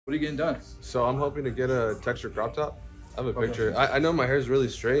What are you getting done? So I'm hoping to get a texture crop top. I have a picture. I know my hair is really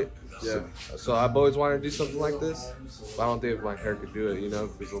straight. Yeah. So I've always wanted to do something like this, but I don't think if my hair could do it,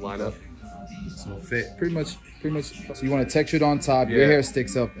 because the lineup. So fit pretty much. So you want to texture it on top. Your Yeah. hair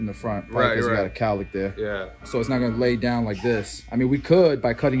sticks up in the front, Right, because you got a right. cowlick there. Yeah. So it's not gonna lay down like this. I mean, we could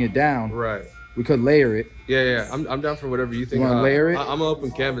by cutting it down. Right. We could layer it. Yeah. I'm down for whatever you think. You wanna layer it? I'm an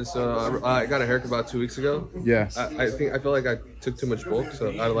open canvas, so I got a haircut about 2 weeks ago. Yeah. I feel like I took too much bulk,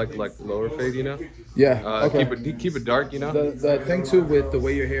 so I like lower fade, Yeah. Okay. Keep it dark, The thing too with the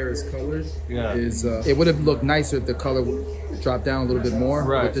way your hair is colored is it would have looked nicer if the color dropped down a little bit more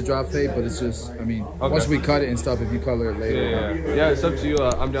with the drop fade, but it's just, I mean, once we cut it and stuff, if you color it later. Yeah, it's up to you.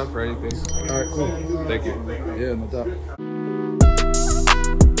 I'm down for anything. All right, cool. Thank you. Yeah, no doubt.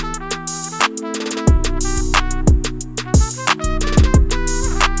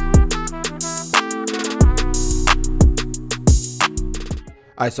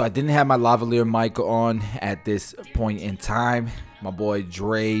 All right, so I didn't have my lavalier mic on at this point in time. My boy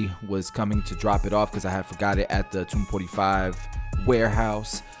Dre was coming to drop it off because I had forgot it at the 245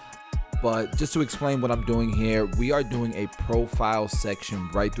 warehouse. But just to explain what I'm doing here, we are doing a profile section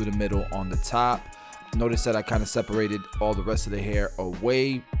right through the middle on the top. Notice that I kind of separated all the rest of the hair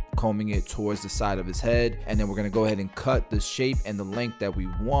away, combing it towards the side of his head, and then we're going to go ahead and cut the shape and the length that we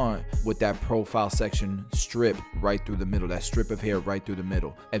want with that profile section strip right through the middle, that strip of hair right through the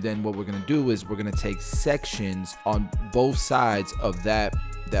middle. And then what we're going to do is we're going to take sections on both sides of that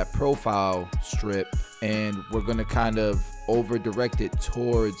profile strip, and we're going to kind of over direct it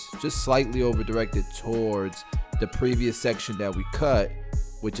towards, just slightly over direct it towards the previous section that we cut,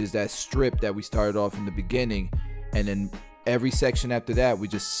 which is that strip that we started off in the beginning. And then every section after that, we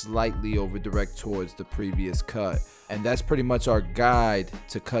just slightly over direct towards the previous cut. And that's pretty much our guide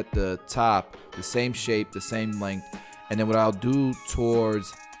to cut the top, the same shape, the same length. And then what I'll do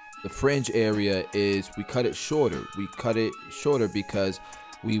towards the fringe area is we cut it shorter. We cut it shorter because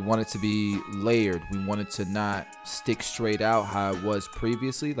we want it to be layered. We want it to not stick straight out how it was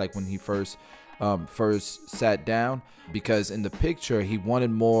previously, like when he first sat down, because in the picture he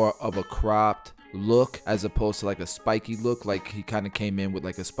wanted more of a cropped look as opposed to like a spiky look. Like he kind of came in with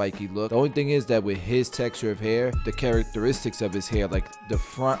like a spiky look. The only thing is that with his texture of hair, the characteristics of his hair, like the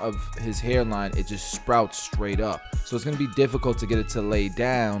front of his hairline, it just sprouts straight up, so it's gonna be difficult to get it to lay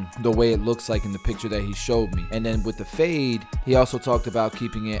down the way it looks like in the picture that he showed me. And then with the fade, he also talked about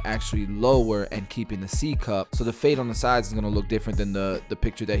keeping it actually lower and keeping the C cup, so the fade on the sides is gonna look different than the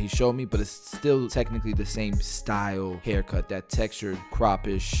picture that he showed me, but it's still technically the same style haircut, that textured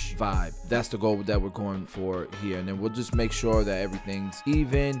croppish vibe. That's the goal that we're going for here. And then we'll just make sure that everything's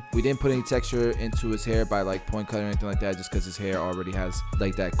even. We didn't put any texture into his hair by like point cutting or anything like that, just because his hair already has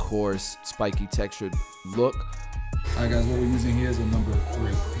like that coarse spiky textured look. All right, guys, what we're using here is a number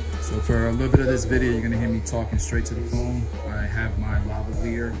 3. So for a little bit of this video, you're gonna hear me talking straight to the phone. I have my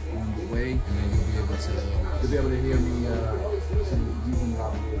lavalier on the way, and then you'll be able to hear me using the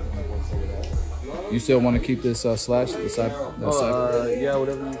lavalier when I voice over that. You still want to keep this slash the side? Yeah,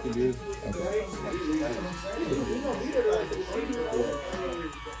 whatever you can do. Okay.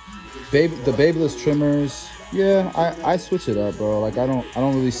 The Babeless trimmers, yeah, I switch it up, bro. Like I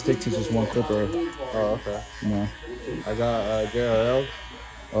don't really stick to just one clipper. Oh, okay. No. I got JRL.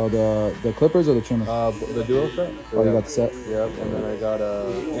 Oh, the clippers or the trimmers? The duo set. Oh, you got the set? Yep, and then I got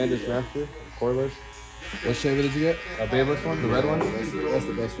Andis Master, cordless. What shaver did you get? A Babeless one, the red one. That's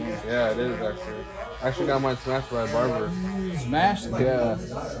the best one. Yeah, it is actually. I actually got mine smashed by a barber. Smashed? Yeah.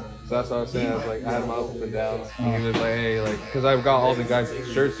 So that's what I was saying. I was like, I had mine up and down. And he was like, hey, like, because I've got all the guys'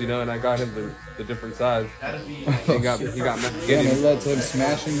 shirts, and I got him the different size. He got me. And it led to him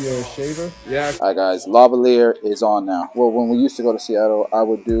smashing your shaver? Yeah. All right, guys, lavalier is on now. Well, when we used to go to Seattle, I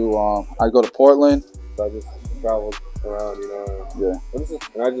would do, I'd go to Portland. So I just traveled around, Yeah.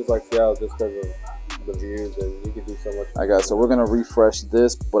 And I just like Seattle just because of the views, and you can do so much. I got, so we're gonna refresh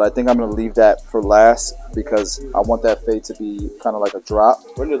this, but I think I'm gonna leave that for last because I want that fade to be kind of like a drop.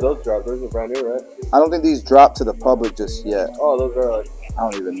 When did those drop? Those are brand new, right? I don't think these drop to the public just yet. Oh, those are like,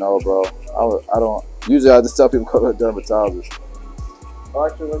 I don't even know, bro. I don't. Usually, I just tell people go to a dermatologist. I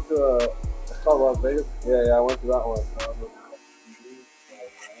actually went to it's called Las Vegas. Yeah, I went to that one.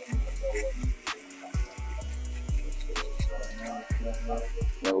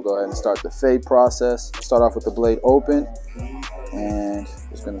 Then we'll go ahead and start the fade process. Start off with the blade open, and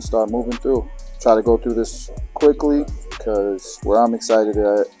just gonna start moving through. Try to go through this quickly because where I'm excited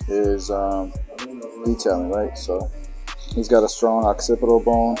at is detailing, right? So he's got a strong occipital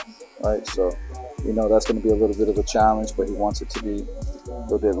bone, right? So we know that's gonna be a little bit of a challenge, but he wants it to be a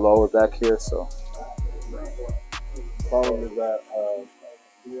little bit lower back here. So problem is that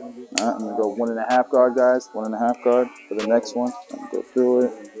Alright, I'm gonna go 1.5 guard, guys. 1.5 guard for the next one. I'm gonna go through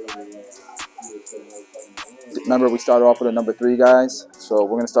it. Remember, we started off with a number 3, guys. So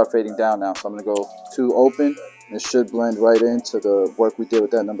we're gonna start fading down now. So I'm gonna go 2 open. It should blend right into the work we did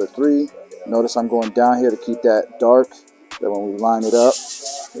with that number 3. Notice I'm going down here to keep that dark. That when we line it up.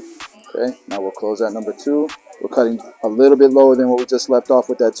 Okay, now we'll close that number 2. We're cutting a little bit lower than what we just left off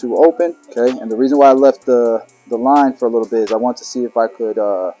with that 2 open. Okay, and the reason why I left the line for a little bit is I want to see if I could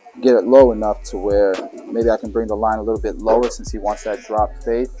get it low enough to where maybe I can bring the line a little bit lower since he wants that drop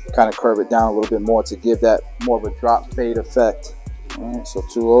fade. Kind of curve it down a little bit more to give that more of a drop fade effect. All right, so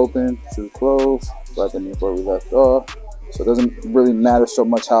 2 open, 2 close, right beneath where we left off. So it doesn't really matter so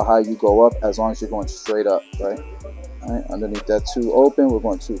much how high you go up as long as you're going straight up, right? All right, underneath that 2 open, we're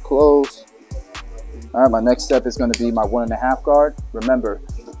going 2 close. All right, my next step is going to be my 1.5 guard. Remember,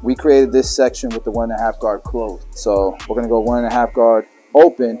 we created this section with the 1.5 guard closed. So we're going to go 1.5 guard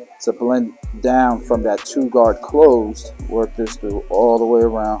open to blend down from that 2 guard closed. Work this through all the way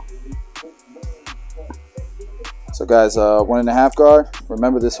around. So guys, 1.5 guard.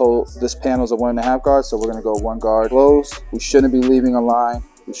 Remember, this panel is a 1.5 guard, so we're going to go 1 guard closed. We shouldn't be leaving a line.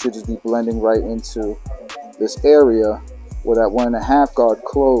 We should just be blending right into this area where that 1.5 guard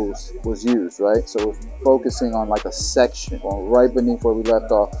close was used, right? So we're focusing on like a section, going right beneath where we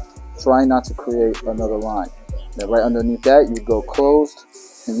left off, trying not to create another line. Then right underneath that, you go closed,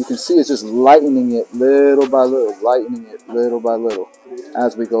 and you can see it's just lightening it little by little,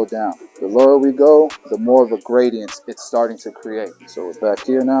 as we go down. The lower we go, the more of a gradient it's starting to create. So we're back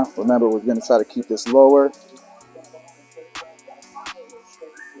here now. Remember, we're going to try to keep this lower.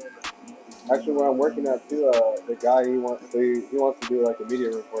 Actually, where I'm working at too, the guy he wants to do like a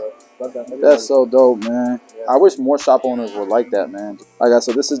media room for us. That's so dope, man. Yeah. I wish more shop owners were like that, man. All right, guys,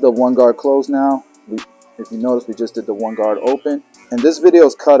 so this is the 1 guard close now. If you notice, we just did the 1 guard open. And this video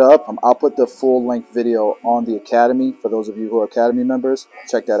is cut up. I'll put the full length video on the Academy for those of you who are Academy members.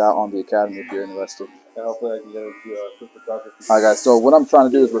 Check that out on the Academy if you're interested. And hopefully I can get into photography. Alright guys, so what I'm trying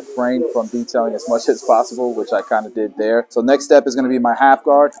to do is refrain from detailing as much as possible, which I kind of did there. So next step is going to be my half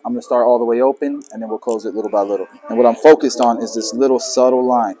guard. I'm going to start all the way open, and then we'll close it little by little. And what I'm focused on is this little subtle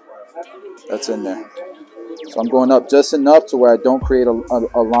line that's in there. So I'm going up just enough to where I don't create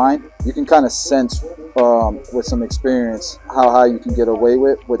a line. You can kind of sense with some experience how high you can get away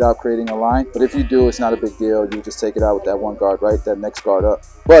with without creating a line. But if you do, it's not a big deal. You just take it out with that 1 guard, right? That next guard up.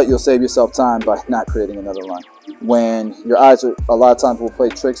 But you'll save yourself time by not creating another line. When your eyes are, a lot of times will play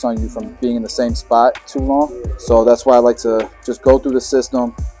tricks on you from being in the same spot too long. So that's why I like to just go through the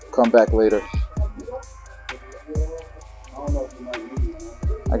system, come back later.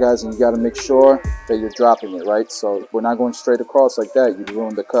 Alright guys, and you got to make sure that you're dropping it, right? So we're not going straight across like that. You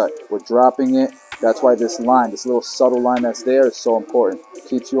ruin the cut. We're dropping it. That's why this line, this little subtle line that's there is so important. It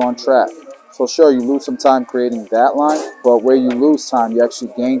keeps you on track. So sure, you lose some time creating that line, but where you lose time, you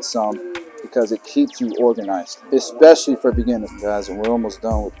actually gain some because it keeps you organized, especially for beginners, guys. And we're almost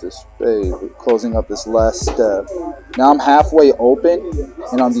done with this fade. We're closing up this last step. Now I'm halfway open,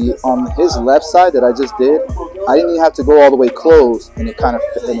 and on his left side that I just did, I didn't even have to go all the way closed, and it kind of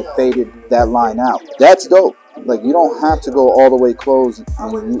faded that line out. That's dope. Like, you don't have to go all the way closed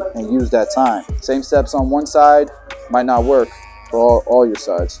and use that time. Same steps on one side might not work for all your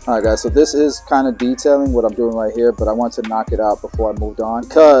sides. All right guys, so this is kind of detailing what I'm doing right here, but I want to knock it out before I moved on,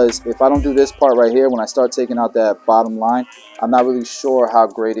 because if I don't do this part right here, when I start taking out that bottom line, I'm not really sure how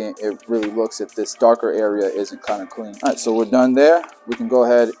gradient it really looks if this darker area isn't kind of clean. All right, so we're done there. We can go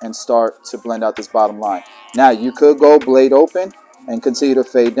ahead and start to blend out this bottom line. Now you could go blade open and continue to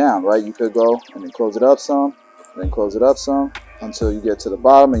fade down, right? You could go and then close it up some, then close it up some until you get to the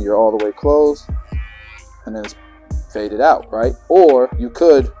bottom and you're all the way closed, and then it's fade it out, right? Or you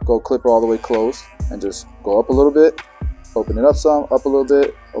could go clipper all the way closed and just go up a little bit, open it up some, up a little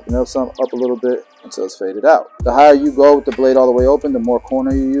bit, open it up some, up a little bit until it's faded out. The higher you go with the blade all the way open, the more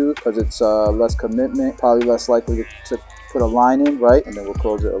corner you use, because it's less commitment, probably less likely to put a line in, right? And then we'll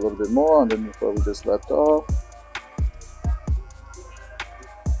close it a little bit more underneath where we just left off.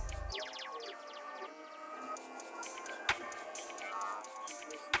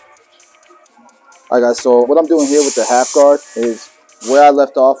 Alright guys, so what I'm doing here with the half guard is where I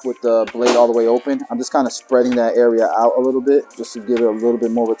left off with the blade all the way open. I'm just kind of spreading that area out a little bit just to give it a little bit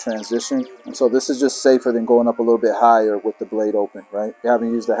more of a transition. And so this is just safer than going up a little bit higher with the blade open, right? We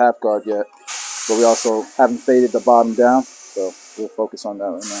haven't used the half guard yet, but we also haven't faded the bottom down. So we'll focus on that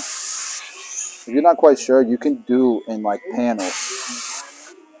right now. If you're not quite sure, you can do in like panels.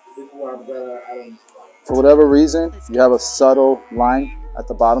 For whatever reason, you have a subtle line at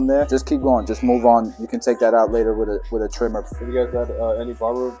the bottom there. Just keep going. Just move on. You can take that out later with a trimmer. Have you guys had any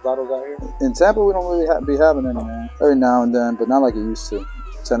barber battles out here? In Tampa, we don't really be having any, man. Every now and then, but not like it used to.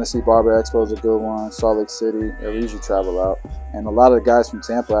 Tennessee Barber Expo is a good one. Salt Lake City. Yeah, we usually travel out. And a lot of the guys from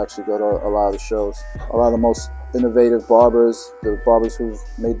Tampa actually go to a lot of the shows. A lot of the most innovative barbers, the barbers who've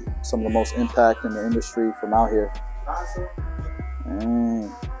made some of the most impact in the industry from out here.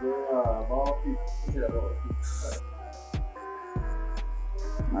 Dang.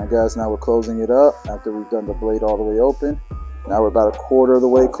 Alright guys, now we're closing it up after we've done the blade all the way open. Now we're about a quarter of the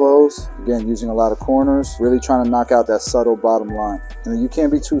way closed. Again, using a lot of corners, really trying to knock out that subtle bottom line. And you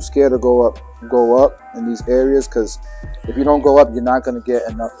can't be too scared to go up in these areas, because if you don't go up, you're not going to get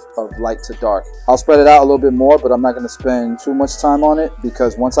enough of light to dark. I'll spread it out a little bit more, but I'm not going to spend too much time on it,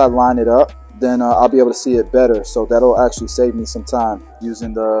 because once I line it up, then I'll be able to see it better. So that'll actually save me some time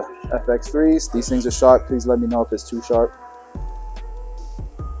using the FX3s. These things are sharp. Please let me know if it's too sharp.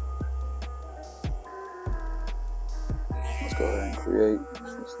 Let's go ahead and create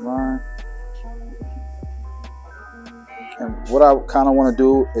this line. And what I kind of want to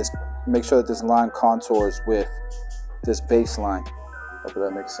do is make sure that this line contours with this baseline. Hope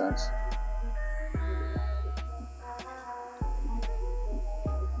that makes sense.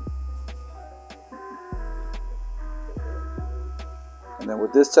 And then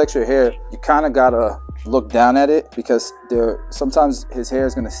with this texture here, you kind of gotta look down at it, because sometimes his hair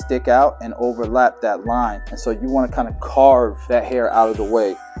is gonna stick out and overlap that line. And so you wanna kind of carve that hair out of the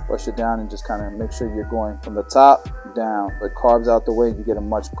way. Brush it down and just kind of make sure you're going from the top down. It carves out the way, you get a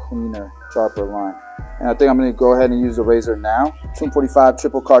much cleaner, sharper line. And I think I'm gonna go ahead and use the razor now. 245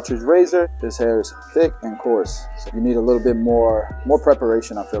 triple cartridge razor. This hair is thick and coarse, so you need a little bit more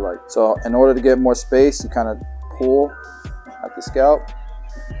preparation, I feel like. So in order to get more space, you kind of pull at the scalp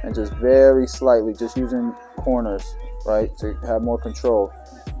and just very slightly, just using corners, right, to have more control.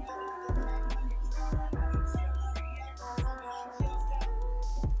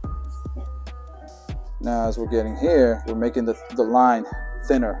 Now as we're getting here, we're making the line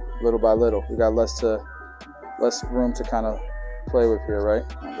thinner little by little. We got less room to kind of play with here, right?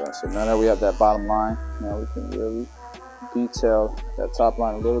 Okay, so now that we have that bottom line, now we can really detail that top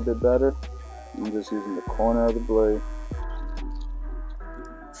line a little bit better. I'm just using the corner of the blade.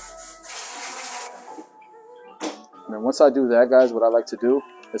 And then once I do that, guys, what I like to do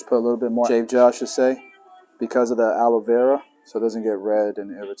is put a little bit more shave gel, I should say, because of the aloe vera, so it doesn't get red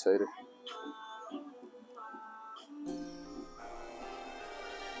and irritated.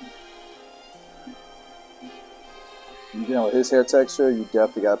 You know, with his hair texture, you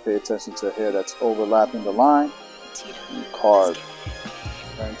definitely got to pay attention to hair that's overlapping the line. You carve.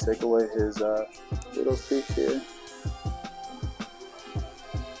 And take away his little peak here.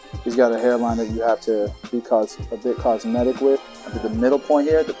 He's got a hairline that you have to be a bit cosmetic with. I did the middle point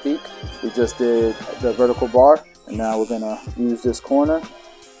here, the peak. We just did the vertical bar, and now we're gonna use this corner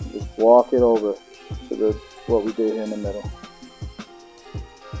and just walk it over to what we did here in the middle.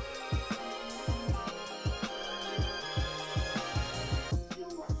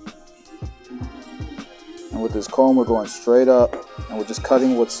 And with this comb, we're going straight up, and we're just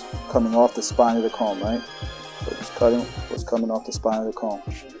cutting what's coming off the spine of the comb, right? So just cutting what's coming off the spine of the comb.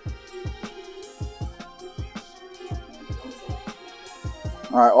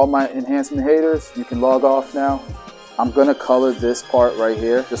 All right, all my enhancement haters, you can log off now. I'm gonna color this part right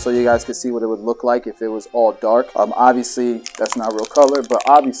here, just so you guys can see what it would look like if it was all dark. Obviously, that's not real color, but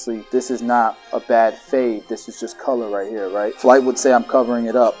obviously, this is not a bad fade. This is just color right here, right? Flight would say I'm covering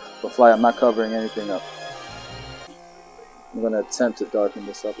it up, but Flight, I'm not covering anything up. I'm gonna attempt to darken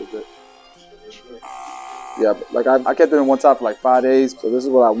this up a bit. Yeah, but like I kept doing one top for like 5 days, so this is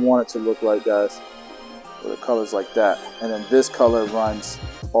what I want it to look like, guys. With the colors like that, and then this color runs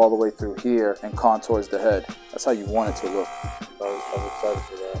all the way through here and contours the head. That's how you want it to look. I was excited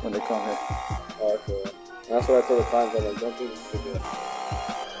for that when they come here. Oh, okay. That's what I told the clients. I'm like, don't do this again.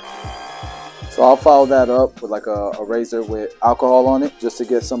 So I'll follow that up with like a razor with alcohol on it, just to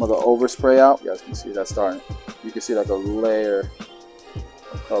get some of the overspray out. You guys can see that starting. You can see like a layer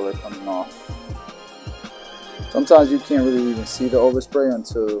of color coming off. Sometimes you can't really even see the overspray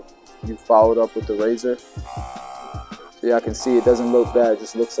until you follow it up with the razor. Yeah, I can see it doesn't look bad, it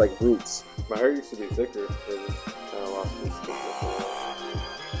just looks like roots. My hair used to be thicker, so it just kind of lost its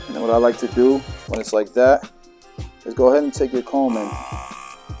thickness. And then what I like to do when it's like that is go ahead and take your comb in.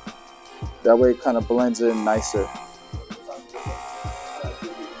 That way it kind of blends in nicer.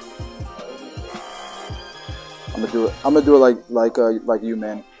 I'm gonna do it like you,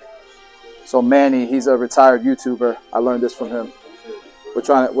 man. So Manny, he's a retired YouTuber. I learned this from him. We're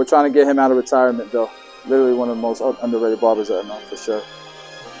trying to get him out of retirement though. Literally one of the most underrated barbers I know for sure.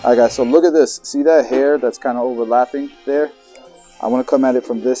 Alright guys, so look at this. See that hair that's kind of overlapping there? I want to come at it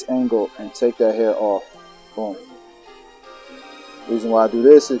from this angle and take that hair off. Boom. The reason why I do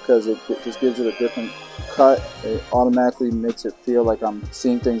this is because it just gives it a different cut. It automatically makes it feel like I'm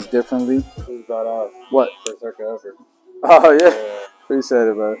seeing things differently. Who's got off? What? First haircut ever. Oh yeah. Appreciate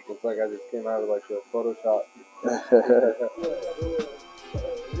it, man. Looks like I just came out of like the Photoshop.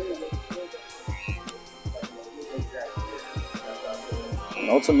 And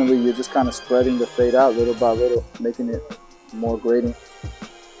ultimately, you're just kind of spreading the fade out little by little, making it more grading.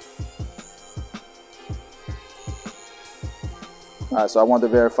 Alright, so I wanted to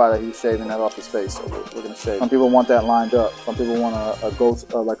verify that he was shaving that off his face, so we're going to shave. Some people want that lined up. Some people want a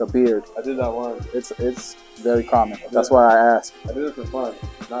ghost, like a beard. I did that once. It's very common. That's why I asked. I did it for fun,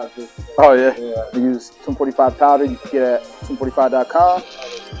 not just... Oh, yeah? Yeah. You use 245 powder. You can get it at 245.com.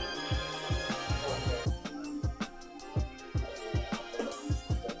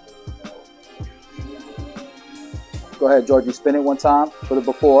 Go ahead, Georgie. Spin it one time for the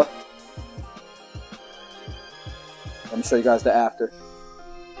before. Let me show you guys the after.